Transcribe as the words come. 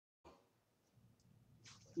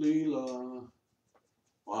Leela.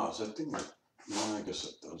 Wow, is that thing like... No, I guess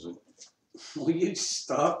it doesn't. Will you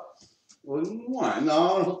stop? What do you want?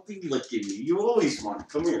 No, don't be licking me. You always want to.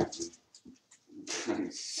 Come here.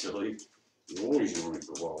 Silly. You always want to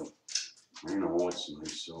go out. I know, it's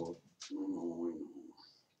nice, so... I know.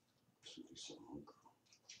 It's nice out.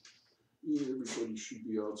 Yeah, everybody should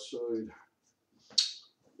be outside.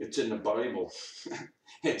 It's in the Bible.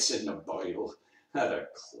 It's in the Bible. That's a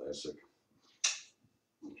classic.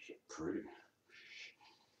 Oh, she's pretty.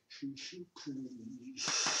 She's so pretty.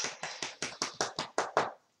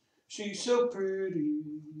 She's so pretty.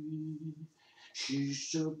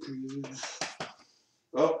 She's so pretty.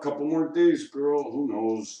 Oh, a couple more days, girl. Who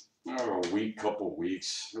knows? Oh, a week, couple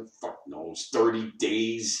weeks. Who the fuck knows? 30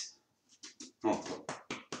 days. Oh.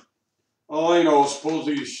 All I know,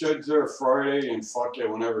 supposedly the sheds there Friday, and fuck it,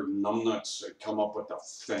 whenever numbnuts come up with the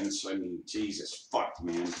fence. I mean, Jesus, fuck,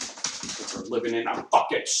 man. Like we're living in a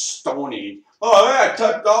fucking Stone Age. Oh, yeah,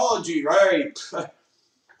 technology, right?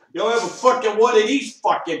 You'll have a fucking one of these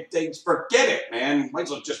fucking things. Forget it, man. Might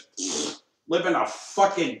as well just live in a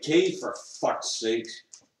fucking cave, for fuck's sake.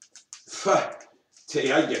 Tell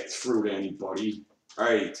you, I get through to anybody.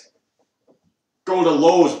 Right. Going to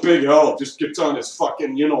Lowe's, big help. Just gets on his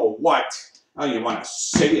fucking, you know what. I don't even want to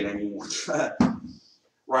say it anymore.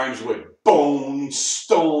 Rhymes with bone,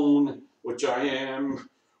 stone, which I am,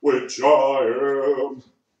 which I am.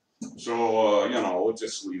 So, you know, we'll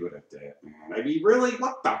just leave it at that, man. I mean, really?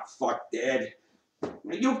 What the fuck, Dad? Are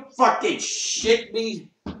you fucking shit me?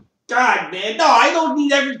 God, man. No, I don't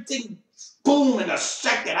need everything boom in a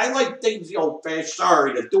second. I like things the old-fashioned,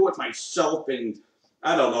 sorry, to do it myself and,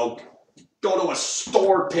 I don't know, go to a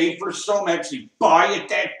store, pay for some, actually buy it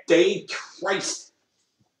that day. Christ.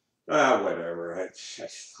 Whatever.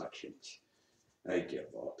 I give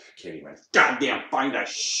up. Can't even goddamn find a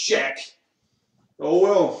shack. Oh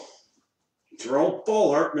well. It's your own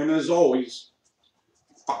fault, Hartman, as always.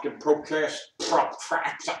 Fucking I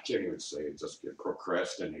can't even say it. Just get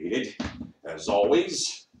procrastinated, as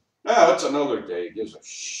always. Oh, it's another day. Gives a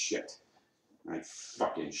shit. My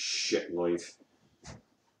fucking shit life.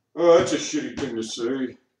 Oh, that's a shitty thing to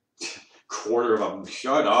say.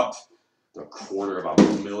 Shut up. The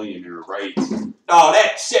 $250,000, right? Oh,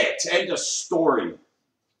 that's it. End of story.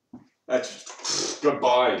 That's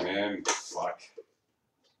goodbye, man. Fuck.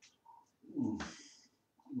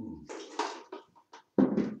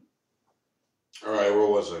 All right, where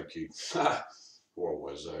was I, Keith? Where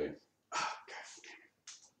was I?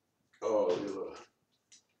 Oh,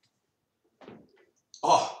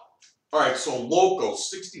 oh, all right. So local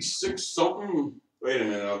 66 something. Wait a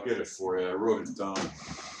minute, I'll get it for you. I wrote it down. Let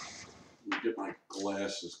me get my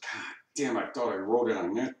glasses. God damn, I thought I wrote it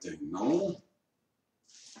on that thing. No?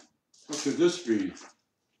 What could this be?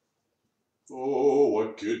 Oh,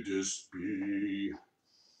 what could this be?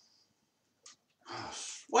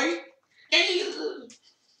 Wait!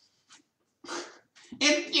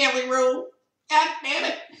 In Jelly Roll! God damn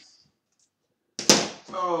it!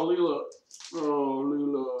 Oh, Leela. Oh,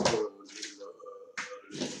 Leela.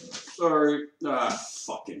 Sorry.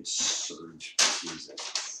 Fucking surge.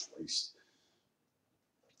 Jesus Christ.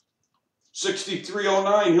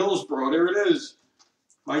 6309 Hillsborough. There it is.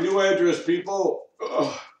 My new address, people.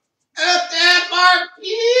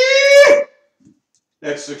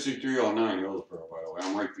 That's 6309 Hillsborough, by the way.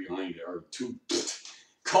 I'm right behind you. Or two.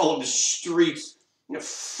 Call them streets. You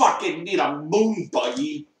fucking need a moon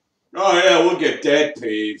buggy. Oh, yeah, we'll get that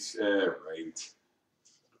paved. Right.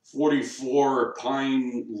 44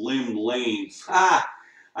 Pine Limb Lane. I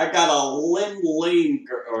got a Limb Lane.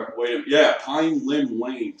 Wait a minute. Yeah, Pine Limb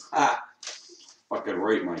Lane. Fucking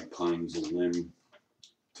right, my pine's a limb.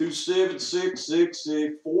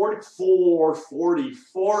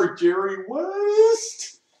 276664444 Jerry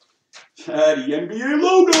West. The NBA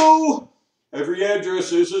logo. Every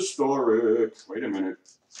address is historic. Wait a minute.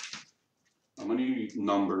 How many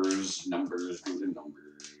numbers? Do the numbers.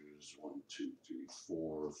 1, 2, 3,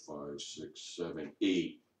 4, 5, 6, 7,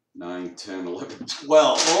 8, 9, 10, 11,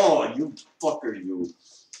 12. Oh, you fucker, you.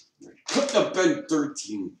 Couldn't have been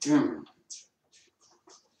 13. Damn it.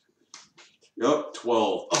 Yep,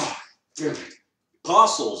 12. Oh, damn it.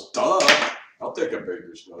 Apostles, duh. I'll take a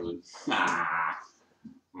baker's dozen.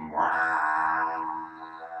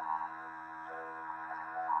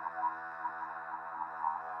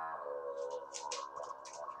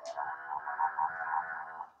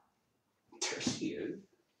 There she is.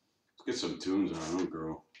 Let's get some tunes on, huh,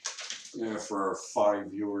 girl? Yeah, for our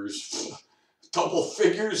 5 viewers. Double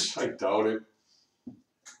figures? I doubt it.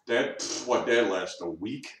 That last a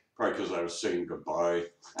week? Probably because I was saying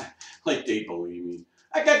goodbye. Like they believe me.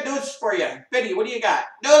 I got news for you. Benny, what do you got?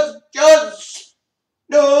 News!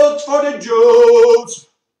 News for the Jews!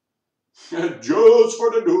 Jews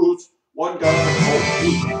for the news. One guy.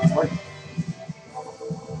 Oh, right.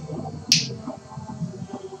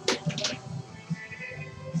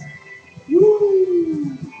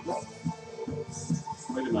 Woo!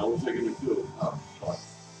 Wait a minute, what was I gonna do? Oh, fuck.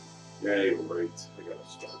 Yeah, you're right. I gotta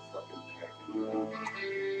start fucking packing.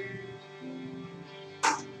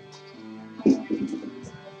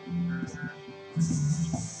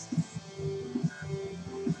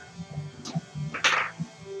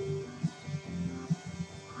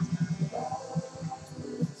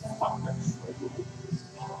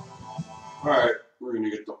 Alright, we're gonna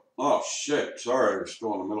get the. Oh shit, sorry, we're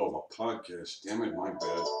still in the middle of a podcast. Damn it, my bad.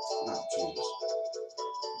 Oh, Jesus.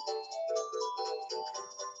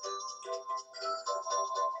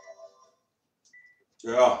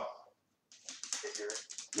 Yeah. Hey, Gary.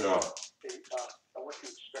 Yeah. Hey, I want to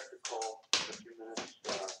expect a call in a few minutes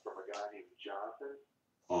from a guy named Jonathan.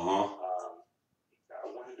 I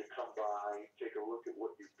wanted to come by, take a look at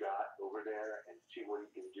what you've got over there, and see what he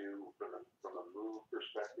can do from a move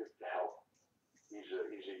perspective to help. He's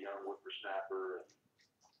a young whippersnapper, and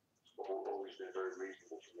always been very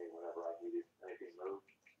reasonable for me whenever I needed anything moved.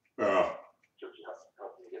 Yeah. Just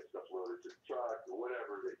help me get stuff loaded to the truck or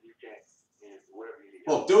whatever that you can't. Whatever you need.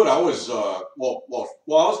 Well, dude, I was I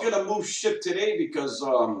was gonna move shit today because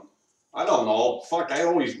I don't know. Fuck, I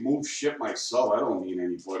always move shit myself. I don't need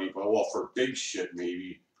anybody, but well, for big shit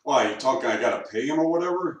maybe. Why, you talking I gotta pay him or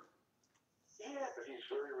whatever? Yeah, but he's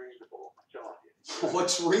very reasonable. I'm telling you.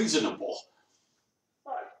 What's reasonable?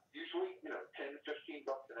 Usually, $10 to $15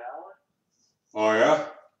 an hour. Oh yeah.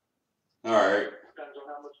 All right. Depends on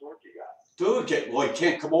how much work you got. Dude, he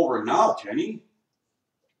can't come over now, can he?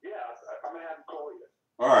 Yeah, I'm gonna have him call you.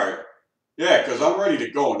 All right. Yeah, because I'm ready to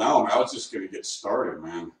go now, man. I was just gonna get started,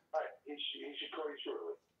 man. All right, he should call you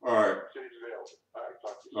shortly. All right. So he's available. All right,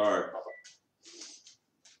 talk to you. All right.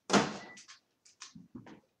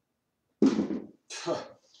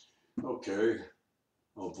 Bye-bye. Okay.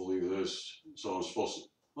 I'll believe this. So I'm supposed to.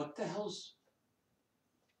 What the hell's.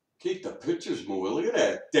 Keep the pictures moving. Look at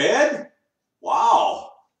that. Dead?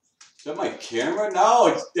 Wow. Is that my camera? No,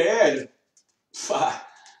 it's dead.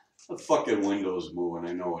 The fucking window's moving.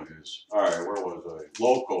 I know it is. All right, where was I?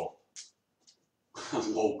 Local.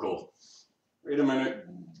 Local. Wait a minute.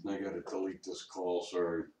 I gotta delete this call.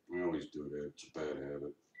 Sorry. I always do that. It's a bad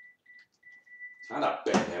habit. It's not a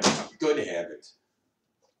bad habit. It's a good habit.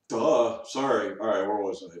 Duh. Sorry. All right, where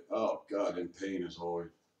was I? Oh, God, in pain as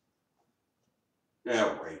always.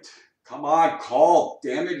 Yeah, right. Come on, call.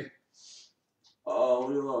 Damn it. Oh,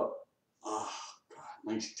 look. Oh,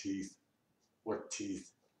 God. Nice teeth. What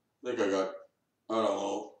teeth? I think I got, I don't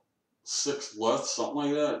know, 6 left, something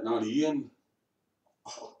like that. Not Ian.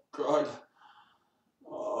 Oh, God.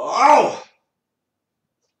 Oh!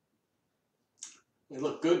 They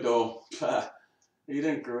look good, though. Eat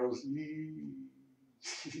in, girls.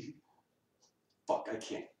 Fuck, I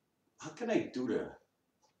can't. How can I do that?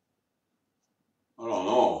 I don't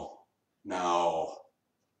know. Now,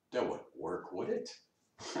 that would work, would it?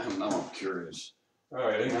 Now I'm curious. All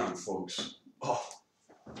right, hang on, folks. Oh.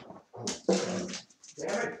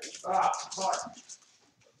 Damn it. Ah, fuck.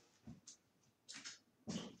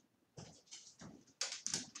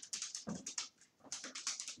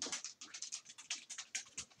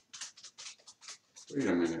 Wait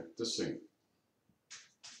a minute. This ain't.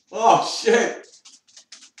 Oh, shit.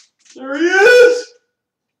 There he is.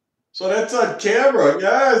 So that's on camera.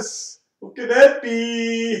 Yes. Who can that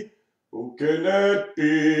be? Who can that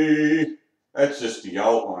be? That's just the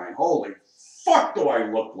outline. Holy fuck, do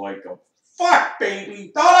I look like a fuck,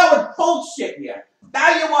 baby? Thought I was bullshit you. Now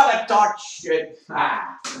you want to talk shit.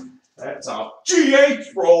 Ah, that's a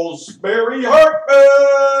GH rolls. Barry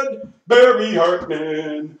Hartman. Barry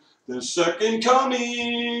Hartman. The second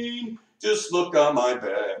coming. Just look on my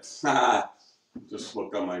back. Just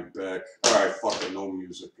look on my back. Alright, fucking no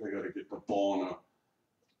music. I gotta get the ball in a.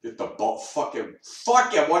 Get the ball. Fuck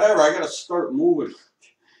it, whatever. I gotta start moving.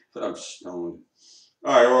 But I'm stoned.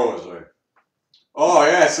 Alright, where was I? Oh,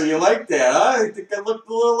 yeah, so you like that, huh? I think I looked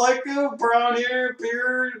a little like you. Brown hair,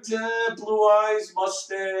 beard, blue eyes,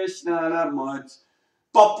 mustache. Nah, not much.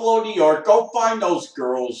 Buffalo, New York. Go find those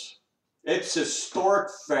girls. It's historic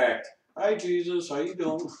fact. Hi, Jesus. How you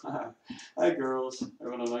doing? Hi, girls.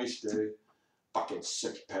 Having a nice day. Fucking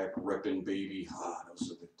 6-pack ripping, baby. Ah,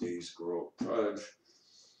 those are the days, girl. God.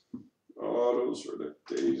 Oh, those were the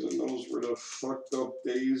days, and those were the fucked up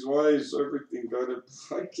days. Why is everything gotta...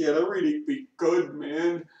 I can't everything be good,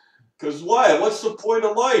 man? Cause what? What's the point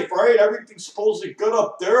of life, right? Everything's supposed to be good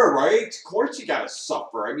up there, right? Of course you gotta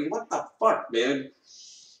suffer. I mean, what the fuck, man?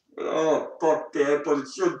 Oh, fuck that, but it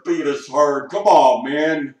shouldn't be this hard. Come on,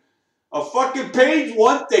 man. A fucking pain's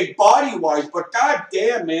one thing, body-wise, but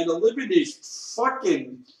goddamn, man, to live in this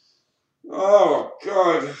fucking... Oh,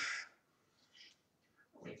 God.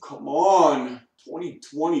 I mean, come on.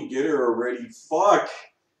 2020, get her already. Fuck.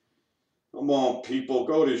 Come on, people,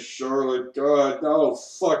 go to Charlotte. God, no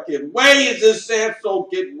fucking way is this asshole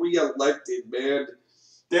getting reelected, man.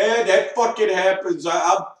 Dad, that fucking happens.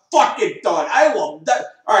 I'm fucking done. I will.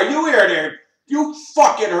 Alright, you hear there. You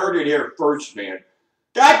fucking heard it here first, man.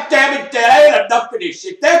 God damn it, Dad. I had enough of this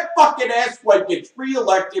shit. That fucking asswipe gets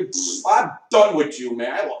reelected. I'm done with you,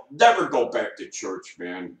 man. I will never go back to church,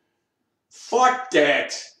 man. Fuck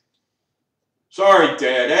that. Sorry,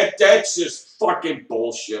 Dad. That's just fucking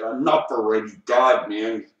bullshit. Enough already. God,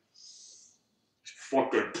 man.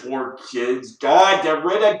 Fucking poor kids. God, get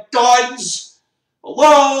rid of guns.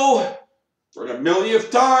 Hello? For the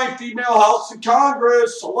millionth time, female House of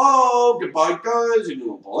Congress. Hello? Goodbye, guns.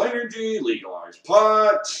 Renewable energy. Legalize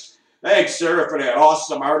pot. Thanks, Sarah, for that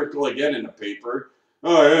awesome article again in the paper.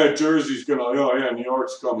 Oh, yeah, Jersey's gonna... Oh, yeah, New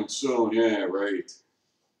York's coming soon. Yeah, right.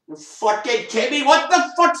 You fucking kidding me? What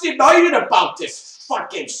the fuck's united about this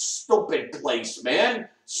fucking stupid place, man?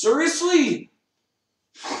 Seriously?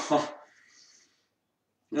 Oh,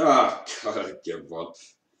 God, I give up.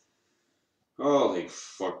 Holy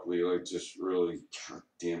fuck, Leo, I just really, God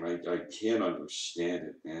damn, I can't understand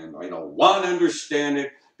it, man. I don't want to understand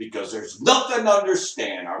it because there's nothing to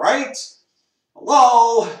understand, all right?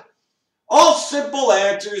 Hello? All simple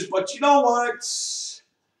answers, but you know what?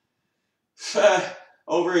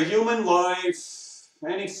 Over a human life,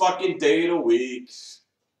 any fucking day of the week.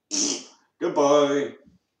 Goodbye.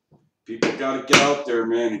 People gotta get out there,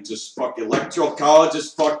 man. It's just fucking electoral college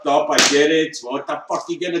is fucked up. I get it. What the fuck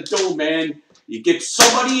you gonna do, man? You get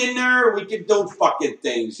somebody in there, we can do fucking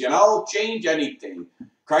things, you know? Change anything.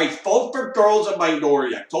 Christ, vote for girls and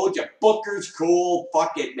minority. I told you, Booker's cool.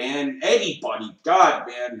 Fuck it, man. Anybody. God,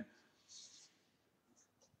 man.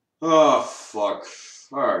 Oh, fuck.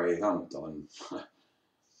 Alright, I'm done.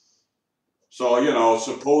 So, you know,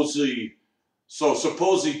 supposedly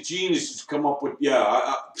geniuses come up with,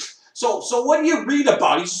 yeah, So what do you read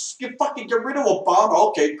about? He's fucking get rid of Obama.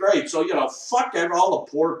 Okay, great. So, you know, fuck all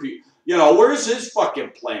the poor people. You know, where's his fucking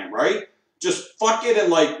plan, right? Just fuck it and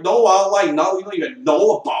like no outline, no, we don't even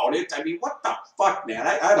know about it. I mean, what the fuck,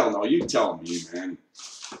 man? I don't know. You tell me, man.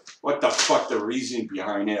 What the fuck the reasoning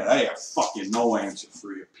behind it? I have fucking no answer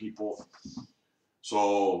for you people.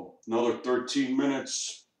 So, another 13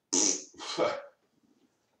 minutes.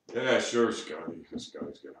 Yeah, sure, Scotty. This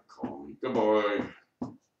guy's gonna call me. Goodbye.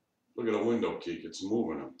 Look at the window kick. It's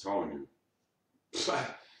moving, I'm telling you.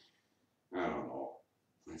 I don't know.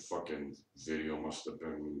 My fucking video must have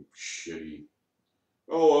been shitty.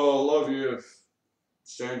 Oh, well, love you.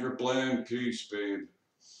 Sandra Bland, peace, babe.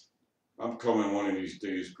 I'm coming one of these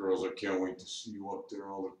days, girls. I can't wait to see you up there,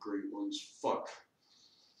 all the great ones. Fuck.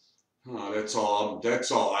 Oh, that's all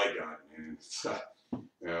I got, man.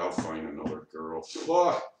 Yeah, I'll find another girl.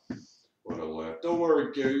 Fuck. What a laugh. Don't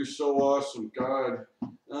worry, Gary. You're so awesome. God.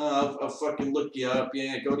 I'll fucking look you up.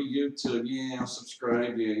 Yeah, go to YouTube. Yeah, I'll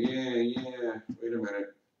subscribe you. Yeah. Wait a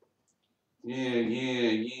minute.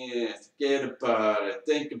 Yeah. Forget about it.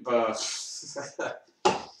 Think about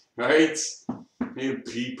it. Right? You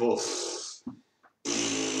people.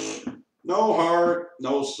 No heart,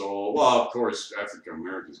 no soul. Well, of course, African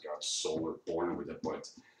Americans got soul. They're born with it, but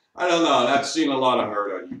I don't know. I've seen a lot of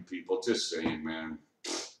hurt on you people. Just saying, man.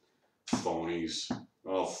 Phonies.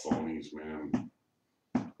 All phonies, man.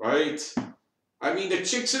 Right? I mean, the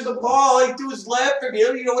chicks in the mall, all I do is laugh at me.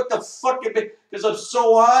 You know what the fuck? Because I'm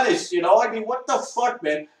so honest, you know? I mean, what the fuck,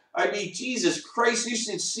 man? I mean, Jesus Christ, you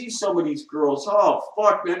should see some of these girls. Oh,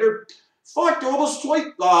 fuck, man. They're almost twice,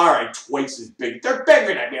 all right, twice as big. They're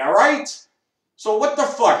bigger than me, all right? So what the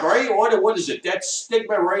fuck, right? What is it? That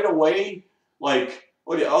stigma right away? Like,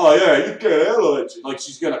 oh yeah, you can't handle it. Like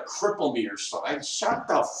she's gonna cripple me or something. Shut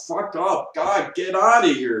the fuck up. God, get out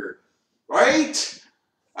of here. Right?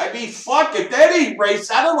 I mean, fuck, if that ain't race,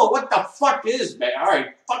 I don't know what the fuck is, man. All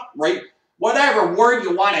right, fuck, right? Whatever word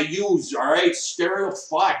you want to use, all right? Stereo,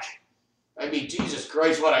 fuck. I mean, Jesus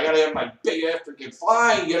Christ, what, I gotta have my big African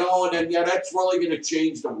fine, you know, and then, yeah, that's really gonna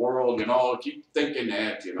change the world, you know? Keep thinking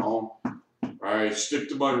that, you know? All right, stick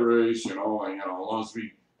to my race, you know, and, you know, as long as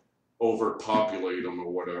we overpopulate them or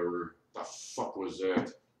whatever. The fuck was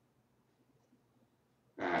that?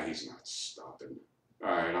 Ah, he's not stopping. All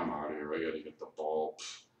right, I'm out of here. I gotta get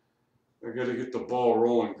the ball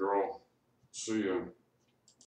rolling, girl. See ya.